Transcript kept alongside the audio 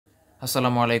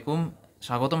আসসালামু আলাইকুম,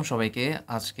 স্বাগতম সবাইকে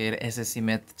আজকের SSC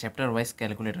math chapter wise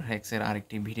calculator হ্যাক্সের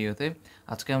আরেকটি ভিডিওতে।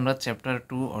 আজকে আমরা চ্যাপ্টার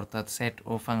 2 অর্থাৎ সেট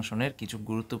ও ফাংশনের কিছু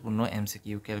গুরুত্বপূর্ণ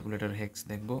এমসিকিউ ক্যালকুলেটর হ্যাক্স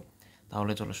দেখব।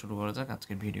 তাহলে চলো শুরু করা যাক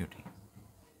আজকের ভিডিওটি।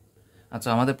 আচ্ছা,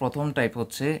 আমাদের প্রথম টাইপ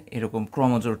হচ্ছে এরকম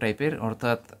ক্রমজোড় টাইপের,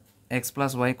 অর্থাৎ x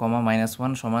plus y comma minus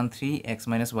one সমান 3x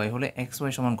মাইনাস ওয়াই হলে এক্স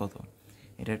ওয়াই সমান কত।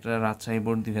 এটা একটা রাজশাহী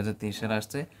বোর্ড 2023 সালে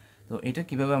আসছে। তো এটা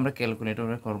কীভাবে আমরা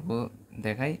ক্যালকুলেটরে করব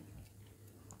দেখাই।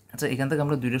 আচ্ছা, এখান থেকে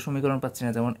আমরা দুইটা সমীকরণ পাচ্ছি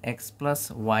না, যেমন এক্স প্লাস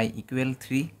ওয়াই ইকুয়াল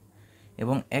 3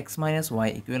 এবং এক্স মাইনাস ওয়াই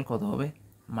ইকুয়াল কত হবে,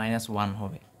 -1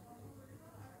 হবে।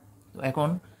 তো এখন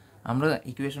আমরা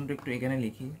ইকুয়েশনটা একটু এখানে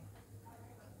লিখি,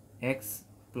 এক্স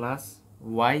প্লাস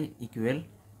ওয়াই ইকুয়াল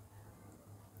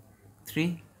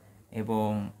 3 এবং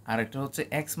আরেকটা হচ্ছে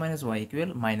x minus Y equal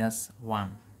 -1,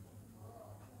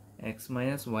 x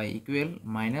minus Y equal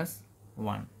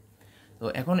 -1। তো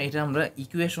এখন এটা আমরা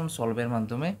ইকুয়েশন সলভের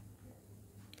মাধ্যমে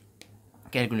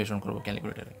ক্যালকুলেশন করব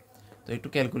ক্যালকুলেটরে। তো একটু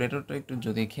ক্যালকুলেটরটা একটু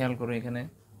যদি খেয়াল করো, এখানে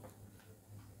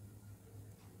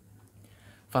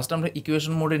ফার্স্ট আমরা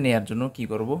ইকুয়েশন মোডে নেওয়ার জন্য কি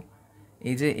করব,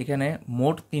 এই যে এখানে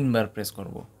মোট 3বার প্রেস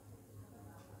করব।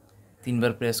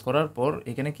 3বার প্রেস করার পর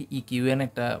এখানে কি ইকিউএন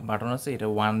একটা বাটন আছে, এটা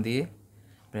 1 দিয়ে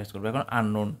প্রেস করবো। এখন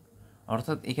আননোন,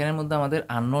 অর্থাৎ এখানের মধ্যে আমাদের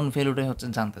আননোন ভ্যালুটাই হচ্ছে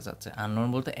জানতে চাচ্ছে। আননোন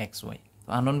বলতে এক্স ওয়াই। তো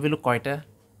আননোন ভ্যালু কয়টা,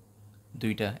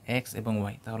 দুইটা, এক্স এবং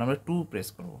ওয়াই। তাহলে আমরা 2 প্রেস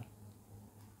করব।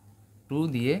 2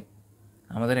 দিয়ে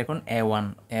আমাদের এখন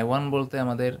A1 বলতে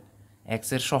আমাদের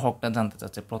এক্সের সহগটা জানতে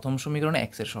চাচ্ছে। প্রথম সমীকরণে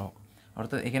এক্সের সহগ,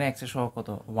 অর্থাৎ এখানে এক্সের সহগ কত,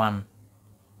 1।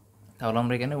 তাহলে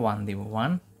আমরা এখানে 1 দিব,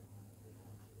 1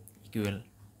 ইকুয়াল।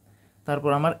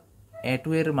 তারপর আমার A2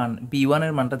 এর মান, B1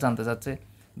 এর মানটা জানতে চাচ্ছে।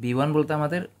 B1 বলতে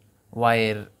আমাদের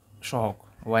ওয়াইয়ের সহগ,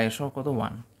 ওয়াইয়ের সহগ কত,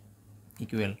 1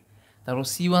 ইকুয়াল। তারপর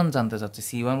C1 জানতে চাচ্ছে।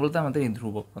 C1 বলতে আমাদের এই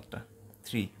ধ্রুবক পদটা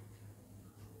 3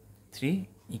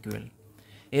 ইকুয়াল।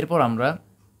 এরপর আমরা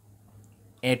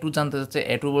A2 জানতে চাচ্ছে।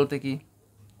 A2 বলতে কি,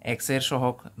 এক্সের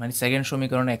সহগ, মানে সেকেন্ড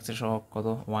সমীকরণে এক্সের সহগ কত,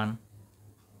 1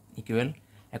 ইকুয়াল।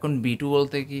 এখন B2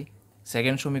 বলতে কি,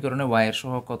 সেকেন্ড সমীকরণে ওয়াইয়ের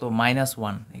সহগ কত,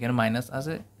 -1। এখানে মাইনাস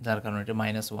আছে যার কারণে এটা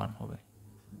 -1 হবে,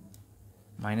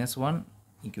 -1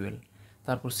 ইকুয়াল।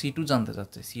 তারপর C2 জানতে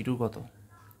চাচ্ছে। C2 কত,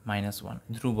 -1,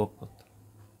 ধ্রুবক পদ।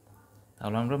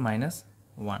 তাহলে আমরা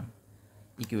 -1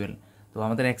 ইকুয়াল। তো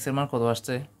আমাদের এক্সের মান কত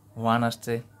আসছে, 1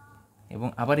 আসছে, এবং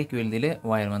আবার ইকুয়াল দিলে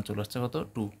ওয়াইয়ের মান চলে আসছে কত,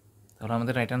 2। তাহলে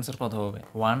আমাদের রাইট আনসার কত হবে,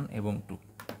 1 এবং 2।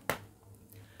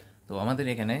 তো আমাদের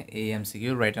এখানে এই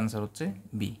এমসিকিউর রাইট আনসার হচ্ছে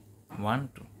বি, 1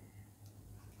 2।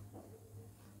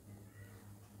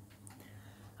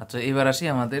 আচ্ছা, এবার আসি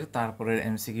আমাদের তারপরের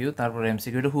এমসিকিউ। তারপরে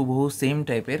এমসিকিউটা হুবহু সেম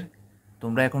টাইপের।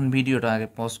 তোমরা এখন ভিডিওটা আগে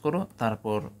পজ করো,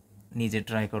 তারপর নিজে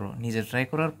ট্রাই করো। নিজে ট্রাই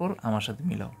করার পর আমার সাথে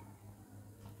মিলাও।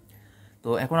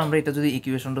 তো এখন আমরা এটা যদি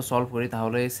ইকুয়েশনটা সলভ করি,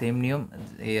 তাহলে সেম নিয়ম,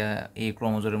 এই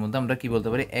ক্রমজোরের মধ্যে আমরা কি বলতে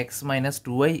পারি, এক্স মাইনাস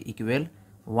 2y ইকুয়াল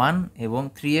 1 এবং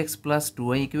 3x প্লাস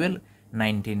 2y ইকুয়াল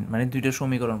 19, মানে দুইটা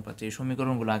সমীকরণ পাচ্ছি। এই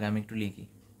সমীকরণগুলো আগে আমি একটু লিখি।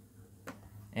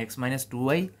 এক্স মাইনাস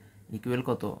 2y ইকুয়াল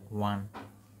কত, 1,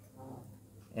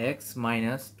 এক্স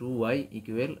মাইনাস 2y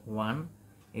ইকুয়াল 1,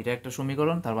 এটা একটা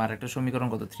সমীকরণ। তারপর আরেকটা সমীকরণ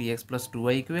কত, 3x plus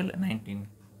 2y equal 19,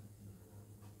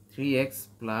 3x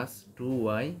plus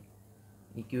 2y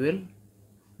equal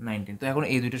 19। তো এখন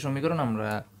এই দুইটা সমীকরণ আমরা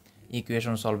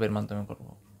ইকুয়েশন সলভের মাধ্যমে করব।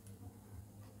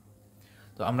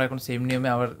 তো আমরা এখন সেম নিয়মে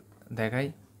আবার দেখাই।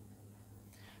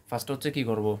 ফার্স্ট হচ্ছে কি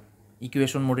করব,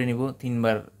 ইকুয়েশন মোডে নিব,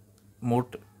 3বার মোড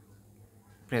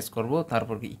প্রেস করব,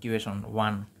 তারপর কি ইকুয়েশন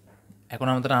 1। এখন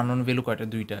আমাদের আননোন ভ্যালু কয়টা,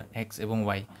 দুইটা, এক্স এবং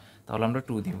ওয়াই। তাহলে আমরা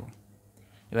 2 দিব।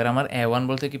 এবার আমার A1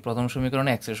 বলতে কি, প্রথম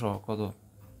সমীকরণে এক্সের সহগ কত,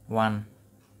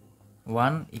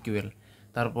 1 ইকুয়াল।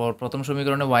 তারপর প্রথম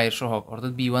সমীকরণে ওয়াইয়ের সহগ,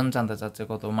 অর্থাৎ B1 জানতে চাচ্ছে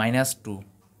কত,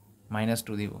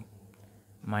 -2 দিব,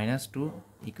 -2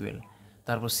 ইকুয়াল।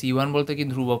 তারপর C1 বলতে কি,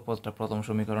 ধ্রুবক পদটা প্রথম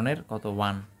সমীকরণের কত,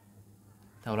 1।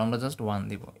 তাহলে আমরা জাস্ট 1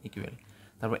 দিব ইকুয়াল।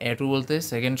 তারপর A2 বলতে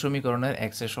সেকেন্ড সমীকরণের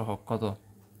এক্সের সহগ কত,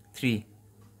 3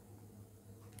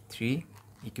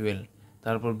 ইকুয়াল।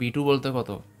 তারপর B2 বলতে কত,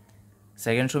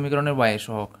 সেকেন্ড সমীকরণের ওয়াইয়ের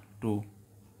সহগ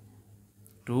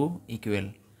 2 ইকুয়াল।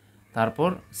 তারপর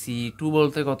C2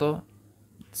 বলতে কত,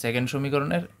 সেকেন্ড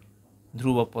সমীকরণের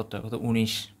ধ্রুবক পদটা কত,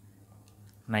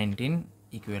 19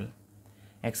 ইকুয়াল।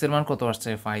 এক্সের মান কত আসছে,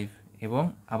 5, এবং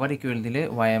আবার ইকুয়াল দিলে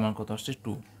ওয়াই এর মান কত আসছে,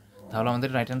 2। তাহলে আমাদের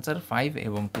রাইট অ্যান্সার 5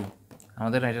 এবং 2।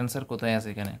 আমাদের রাইট অ্যান্সার কোথায় আছে,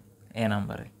 এখানে এ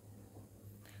নাম্বারে।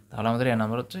 তাহলে আমাদের এ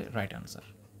নাম্বার হচ্ছে রাইট অ্যান্সার।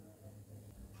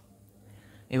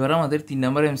 এবার আমাদের 3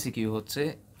 নাম্বার এমসিকিউ হচ্ছে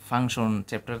ফাংশন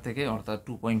চ্যাপ্টার থেকে, অর্থাৎ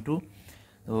 2.2।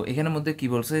 তো এখানের মধ্যে কি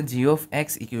বলছে, জি of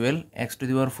x equal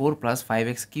x⁴ plus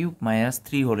 5x³ minus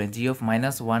 3 হলে জি অফ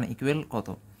 -1 ইকুয়াল কত।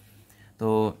 তো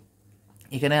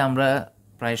এখানে আমরা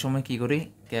প্রায় সময় কী করি,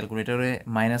 ক্যালকুলেটরে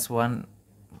 -1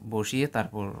 বসিয়ে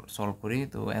তারপর সলভ করি,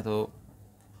 তো এত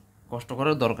কষ্ট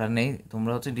করার দরকার নেই।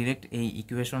 তোমরা হচ্ছে ডিরেক্ট এই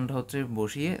ইকুয়েশনটা হচ্ছে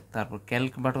বসিয়ে তারপর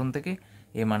ক্যালক বাটন থেকে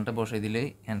এই মানটা বসাই দিলেই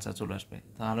অ্যান্সার চলে আসবে।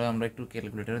 তাহলে আমরা একটু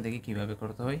ক্যালকুলেটরে দেখি কীভাবে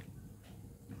করতে হয়।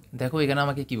 দেখো এখানে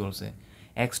আমাকে কি বলছে,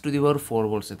 x⁴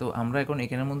 বলছে, তো আমরা এখন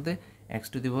এখানের মধ্যে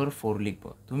x⁴ লিখব।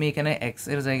 তুমি এখানে x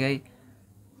এর জায়গায়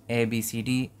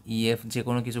ABCDEF যে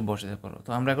কোনো কিছু বসাতে পারো। তো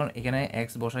আমরা এখন এখানে x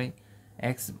বসাই।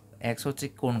 x হচ্ছে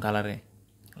কোন কালারে,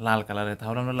 লাল কালারে।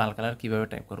 তাহলে আমরা লাল কালার কীভাবে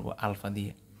টাইপ করব,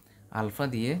 আলফা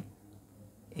দিয়ে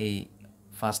এই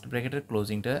ফার্স্ট ব্র্যাকেটের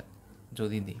ক্লোজিংটা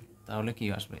যদি দিই তাহলে কি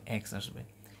আসবে, x আসবে।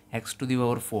 x⁴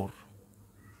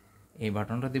 এই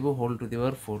বাটনটা দিব, হোল⁴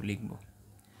 লিখব,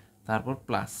 তারপর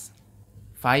প্লাস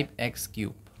 5x³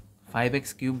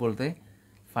 5x³ বলতে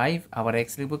 5 আবার x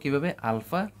লিখব কীভাবে,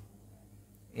 আলফা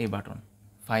এই বাটন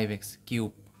 5x³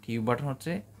 কিউব বাটন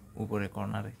হচ্ছে উপরে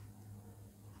কর্নারে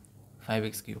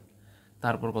 5x³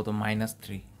 তারপর কত,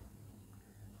 -3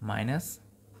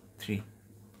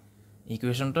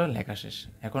 ইকুয়েশনটা লেখা শেষ।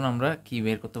 এখন আমরা কি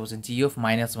বের করতে বলছি,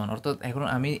 g(-1), অর্থাৎ এখন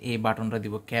আমি এই বাটনটা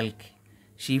দিব ক্যালক,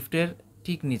 শিফটের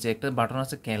ঠিক নিচে একটা বাটন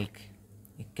আছে ক্যালক,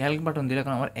 ক্যালক বাটন দিলে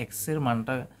এখন আমার এক্সের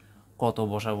মানটা কত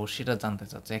বসাবো সেটা জানতে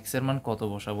চাচ্ছে। এক্সের মান কত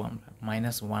বসাবো, আমরা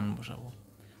 -1 বসাবো।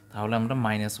 তাহলে আমরা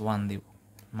 -1 দিব,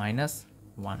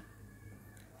 -1।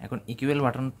 এখন ইকুয়াল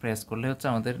বাটন প্রেস করলে হচ্ছে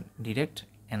আমাদের ডিরেক্ট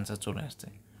অ্যান্সার চলে আসছে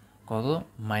কত,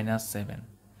 -7।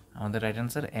 আমাদের রাইট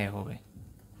অ্যান্সার এ হবে।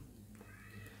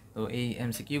 তো এই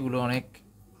এমসিকিউগুলো অনেক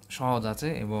সহজ আছে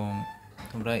এবং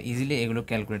তোমরা ইজিলি এগুলো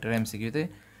ক্যালকুলেটর এমসিকিউতে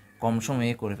কম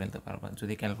সময়ে করে ফেলতে পারবা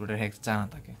যদি ক্যালকুলেটর হ্যাক্স জানা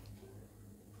থাকে।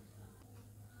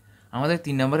 আমাদের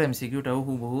 3 নম্বর এমসিকিউটাও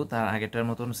হুবহু তার আগেরটার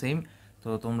মতন সেম। তো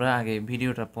তোমরা আগে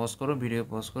ভিডিওটা পজ করো, ভিডিও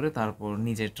পজ করে তারপর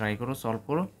নিজে ট্রাই করো,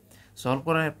 সলভ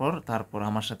করার পর তারপর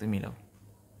আমার সাথে মিলাও।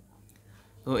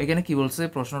 তো এখানে কি বলছে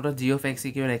প্রশ্নটা, g(x) =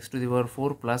 x⁴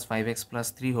 + 5x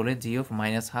 + 3 হলে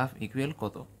g(-12) ইকুয়াল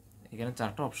কত। এখানে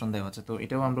 4টা অপশন দেওয়া আছে, তো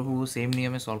এটাও আমরা হুবহু সেম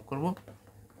নিয়মে সলভ করব।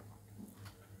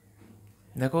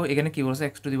 দেখো এখানে কি বলছে,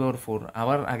 x⁴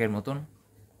 আবার আগের মতন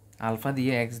আলফা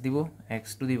দিয়ে x দিব,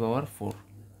 x⁴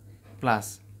 প্লাস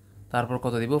তারপর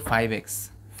কত দিব, 5x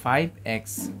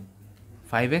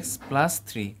 +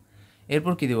 3।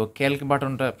 এরপর কি দিব, ক্যালক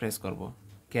বাটনটা প্রেস করব,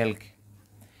 ক্যালক।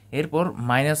 এরপর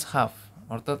 -12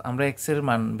 অর্থাৎ আমরা এক্সের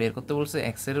মান বের করতে বলছে,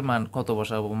 এক্সের মান কত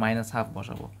বসাবো, -12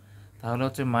 বসাবো। তাহলে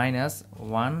হচ্ছে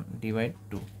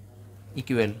 -1/2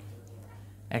 ইকুয়াল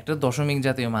একটা দশমিক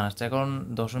জাতীয় মান আসছে। এখন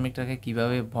দশমিকটাকে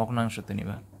কীভাবে ভগ্নাংশতে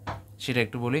নিবা সেটা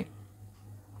একটু বলি।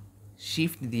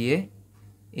 শিফট দিয়ে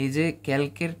এই যে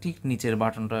ক্যালকের ঠিক নিচের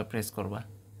বাটনটা প্রেস করবা,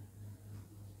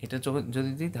 এটা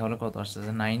যদি দিই তাহলে কত আসছে,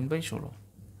 9/16,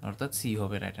 অর্থাৎ সি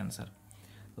হবে রাইট অ্যান্সার।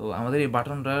 তো আমাদের এই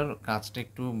বাটনটার কাজটা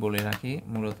একটু বলে রাখি।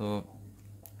 মূলত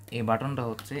এই বাটনটা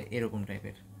হচ্ছে এরকম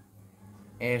টাইপের,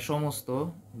 এ সমস্ত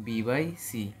B/C,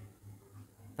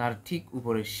 তার ঠিক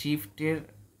উপরে শিফটের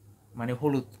মানে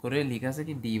হলুদ করে লেখা আছে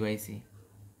কি D/C।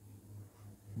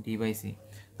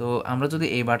 তো আমরা যদি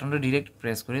এই বাটনটা ডিরেক্ট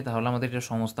প্রেস করি তাহলে আমাদের এটা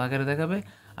সমস্ত আকারে দেখাবে,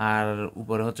 আর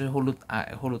উপরে হচ্ছে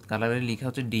হলুদ কালারের লেখা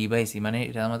হচ্ছে D/C, মানে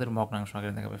এটা আমাদের ভগ্নাংশ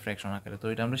আকারে দেখাবে, ফ্র্যাকশন আকারে। তো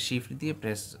এটা আমরা শিফট দিয়ে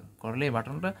প্রেস করলে এই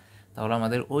বাটনটা, তাহলে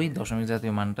আমাদের ওই দশমিক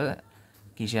জাতীয় মানটা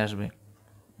কিসে আসবে,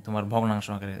 তোমার ভগ্নাংশ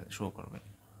আকারে শো করবে।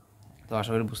 তো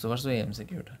আশা করি বুঝতে পারছো এই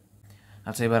এমসিকিউটা।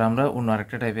 আচ্ছা, এবার আমরা অন্য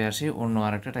আরেকটা টাইপে আসি। অন্য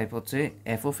আরেকটা টাইপ হচ্ছে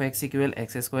f(x) = x²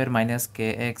 -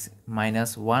 kx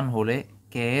 - 1 হলে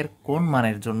k এর কোন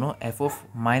মানের জন্য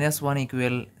f(-1) =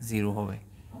 0 হবে।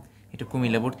 এটা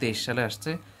কুমিল্লা বোর্ড 23 সালে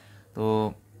আসছে। তো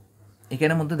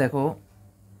এখানের মধ্যে দেখো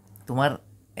তোমার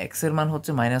x এর মান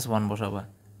হচ্ছে -1 বসাবা,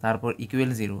 তারপর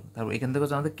ইকুয়াল 0, তারপর এখান থেকে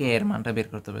হচ্ছে আমাদের k এর মানটা বের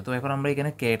করতে হবে। তো এখন আমরা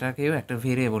এখানে kটাকেও একটা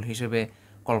ভেরিয়েবল হিসেবে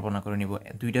কল্পনা করে নিব,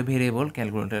 দুইটা ভেরিয়েবল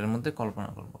ক্যালকুলেটরের মধ্যে কল্পনা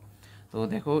করব। তো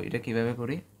দেখো এটা কিভাবে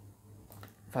করি।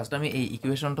 ফার্স্ট আমি এই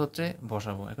ইকুয়েশনটা হচ্ছে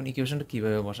বসাবো। এখন ইকুয়েশনটা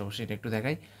কীভাবে বসাবো সেটা একটু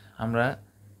দেখাই। আমরা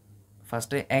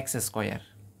ফার্স্টে x²,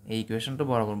 এই ইকুয়েশনটা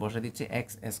বরাবর বসে দিচ্ছি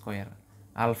x²,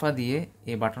 আলফা দিয়ে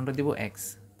এই বাটনটা দিব x,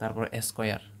 তারপর x²,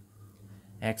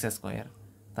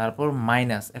 তারপর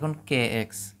মাইনাস এখন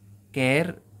kx, k এর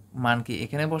মান কি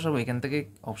এখানে বসাবো, এখান থেকে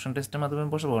অপশন টেস্টের মাধ্যমে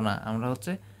বসাবো না, আমরা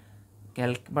হচ্ছে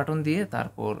ক্যালক বাটন দিয়ে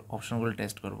তারপর অপশনগুলো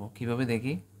টেস্ট করব। কিভাবে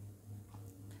দেখি,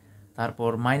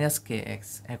 তারপর -kx।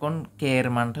 এখন k এর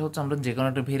মানটা হচ্ছে আমরা যে কোনো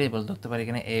একটা ভেরিয়েবল ধরতে পারি,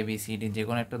 এখানে ABCD যে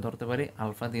কোনো একটা ধরতে পারি।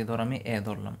 আলফা দিয়ে ধর আমি a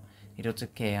ধরলাম, এটা হচ্ছে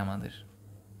k আমাদের।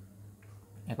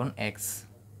 এখন x,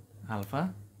 আলফা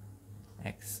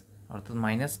x, অর্থাৎ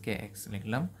 -kx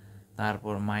লিখলাম,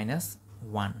 তারপর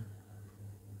 -1।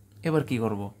 এবার কি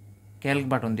করব, ক্যালক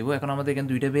বাটন দিব। এখন আমাদের এখানে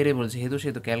দুইটা ভেরিয়েবল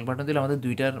যেহেতু ক্যালক বাটন দিলে আমাদের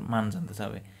দুইটার মান জানতে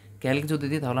চাবে। ক্যালক যদি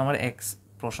দিই তাহলে আমার x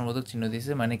প্রশ্নবোধক চিহ্ন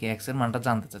দিয়েছে, মানে কি এক্সের মানটা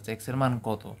জানতে চাচ্ছে। এক্সের মান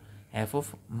কত, এফ অফ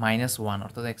 -1,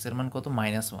 অর্থাৎ এক্সের মান কত,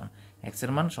 -1।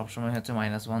 এক্সের মান সবসময় হচ্ছে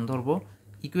 -1 ধরবো।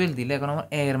 ইকুয়াল দিলে এখন আমার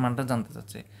এ এর মানটা জানতে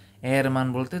চাচ্ছে। এ এর মান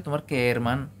বলতে তোমার কে এর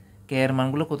মান, কে এর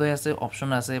মানগুলো কোথায় আছে,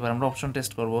 অপশনে আছে। এবার আমরা অপশন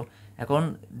টেস্ট করব। এখন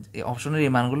অপশনের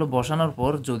এই মানগুলো বসানোর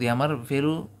পর যদি আমার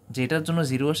ভ্যালু যেটার জন্য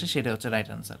 0 আসে সেটা হচ্ছে রাইট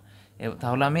আনসার।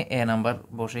 তাহলে আমি এ নাম্বার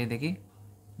বসেই দেখি,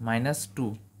 -2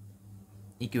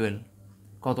 ইকুয়াল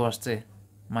কত আসছে,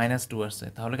 -2 আসছে।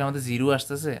 তাহলে কি আমাদের 0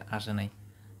 আসতেছে, আসে নাই।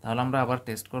 তাহলে আমরা আবার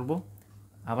টেস্ট করব,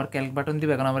 আবার ক্যালক বাটন দিব।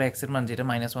 এখন আমরা এক্সের মান যেটা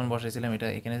 -1 বসাইছিলাম এটা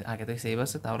এখানে আগে থেকে সেভ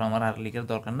আছে, তাহলে আমার আর লিখার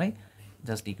দরকার নাই,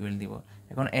 জাস্ট ইকুয়াল দিব।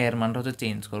 এখন এর মানটা হচ্ছে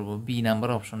চেঞ্জ করব, বি নাম্বার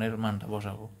অপশনের মানটা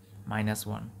বসাবো,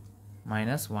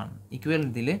 -1 ইকুয়াল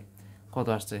দিলে কত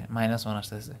আসছে, -1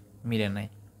 আসতেছে, মিলে নাই,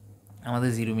 আমাদের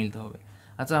 0 মিলতে হবে।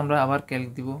 আচ্ছা আমরা আবার ক্যালক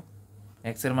দিব,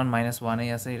 এক্সের মান -1এই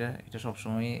আছে, এটা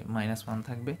সবসময় -1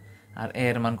 থাকবে। আর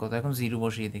এর মান কত, এখন 0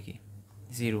 বসিয়ে দেখি,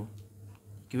 0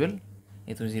 ইকুয়াল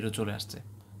এই তো 0 চলে আসছে।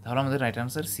 তাহলে আমাদের রাইট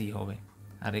আনসার সি হবে।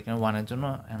 আর এখানে 1-এর জন্য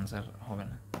অ্যান্সার হবে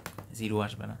না, 0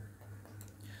 আসবে না।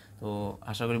 তো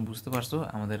আশা করি বুঝতে পারছো,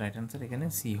 আমাদের রাইট আনসার এখানে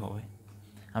সি হবে।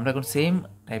 আমরা এখন সেম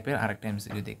টাইপের আরেকটা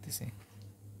এমসিকিউ দেখতেছি।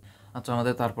 আচ্ছা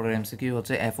আমাদের তারপরের এমসিকিউ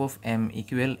হচ্ছে F of M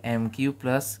equal m³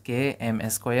 plus K m²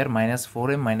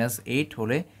 -4m -8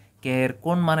 হলে কে এর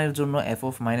কোন মানের জন্য এফ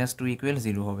অফ -2 ইকুয়াল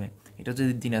 0 হবে। এটা হচ্ছে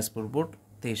দিনাজপুর বোর্ড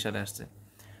 23 সালে আসছে।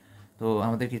 তো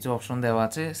আমাদের কিছু অপশন দেওয়া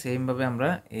আছে, সেমভাবে আমরা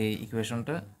এই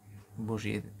ইকুয়েশনটা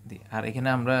বসিয়ে দিই। আর এখানে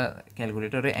আমরা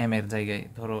ক্যালকুলেটরে এম এর জায়গায়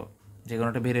ধরো যে কোনো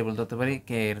একটা ভেরিয়েবল ধরতে পারি,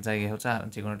 কে এর জায়গায় হচ্ছে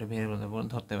যে কোনো একটা ভেরিয়েবল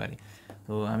ধরতে পারি।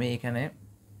 তো আমি এখানে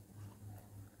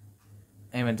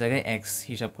এম এর জায়গায় এক্স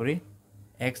হিসাব করি,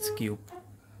 x³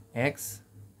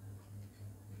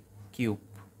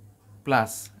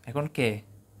 প্লাস এখন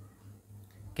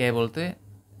কে বলতে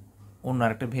অন্য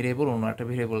আরেকটা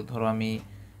ভেরিয়েবল ধরো আমি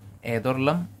এ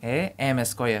ধরলাম, m²।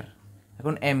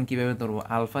 এখন এম কীভাবে ধরবো,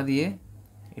 আলফা দিয়ে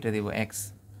এটা দিব এক্স,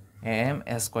 m²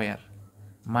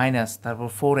 মাইনাস তারপর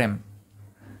 4m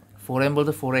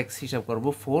বলতে 4x হিসাব করবো,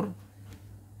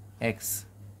 4x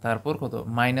তারপর কত,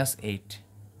 -8।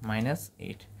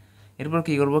 এরপর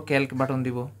কী করবো, ক্যালক বাটন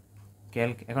দিব,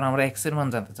 ক্যালক। এখন আমরা এক্সের মান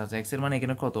জানতে চাচ্ছি, এক্সের মান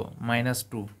এখানে কত,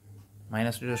 -2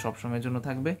 সবসময়ের জন্য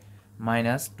থাকবে,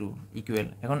 -2 ইকুয়াল।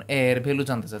 এখন এ এর ভ্যালু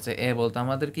জানতে চাচ্ছে, এ বলতে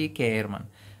আমাদের কি কে এর মান,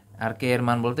 আর কে এর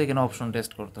মান বলতে এখানে অপশন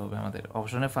টেস্ট করতে হবে আমাদের।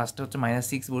 অপশনে ফার্স্টে হচ্ছে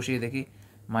 -6 বসিয়ে দেখি,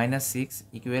 -6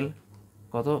 ইকুয়াল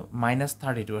কত,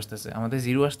 -32 আসতেছে, আমাদের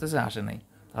 0 আসতেছে, আসে নাই।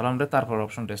 তাহলে আমরা তারপর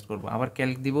অপশন টেস্ট করবো, আবার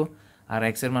ক্যালক দিব। আর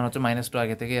এক্সের মান হচ্ছে -2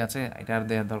 আগে থেকে আছে, এটা আর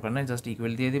দেওয়ার দরকার নেই, জাস্ট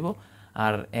ইকুয়াল দিয়ে দিব।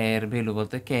 আর এর ভ্যালু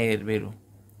বলতে কে এর ভ্যালু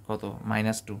কত,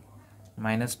 -2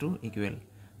 ইকুয়াল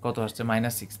কত আসছে,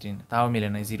 -16। তাও মিলে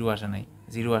নাই, 0 আসে নাই,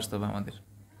 0 আসতে হবে আমাদের।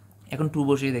 এখন 2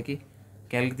 বসিয়ে দেখি,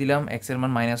 ক্যালক দিলাম, এক্সের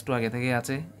মান -2 আগে থেকে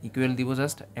আছে, ইকুয়াল দিব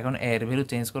জাস্ট। এখন এর ভ্যালু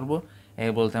চেঞ্জ করব, এ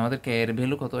বলতে আমাদের কে এর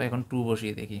ভ্যালু কত, এখন 2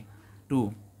 বসিয়ে দেখি, 2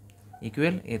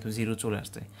 ইকুয়াল এ তো 0 চলে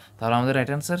আসছে। তাহলে আমাদের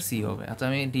রাইট আনসার সি হবে। আচ্ছা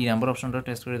আমি ডি নাম্বার অপশনটা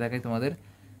টেস্ট করে দেখাই তোমাদের।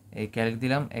 এই ক্যালক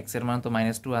দিলাম, এক্সের মান তো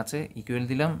 -2 আছে, ইকুয়াল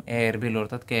দিলাম এর ভ্যালু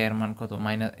অর্থাৎ কে এর মান কত,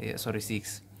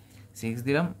 6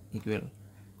 দিলাম, ইকুয়াল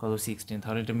কত, 16।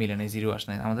 তাহলে এটা মিলে নেই, 0 আসে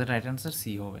নাই, আমাদের রাইট আনসার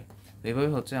সি হবে। তো এইভাবে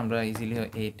হচ্ছে আমরা ইজিলি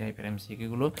এই টাইপের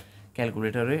এমসিকিউগুলো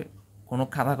ক্যালকুলেটরে কোনো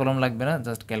খাতা কলম লাগবে না,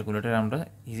 জাস্ট ক্যালকুলেটরে আমরা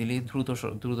ইজিলি দ্রুত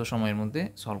সময়ের মধ্যে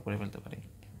সলভ করে ফেলতে পারি।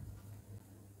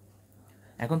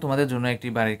 এখন তোমাদের জন্য একটি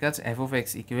বাড়ির কাজ, F of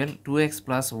x equal 2x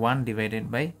 + 1 divided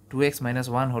by 2x -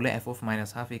 1 হলে F of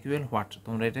 -half equal what.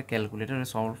 তোমরা এটা ক্যালকুলেটরে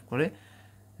সলভ করে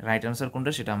রাইট আনসার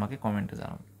কোনটা সেটা আমাকে কমেন্টে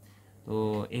জানাও। তো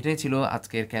এটাই ছিল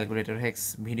আজকের ক্যালকুলেটর হ্যাক্স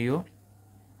ভিডিও,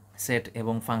 সেট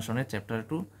এবং ফাংশনের চ্যাপ্টার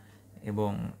 2।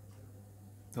 এবং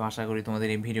তো আশা করি তোমাদের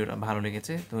এই ভিডিওটা ভালো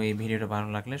লেগেছে। তো এই ভিডিওটা ভালো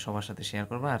লাগলে সবার সাথে শেয়ার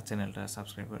করবা আর চ্যানেলটা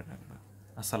সাবস্ক্রাইব করে রাখবা।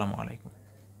 আসসালামু আলাইকুম।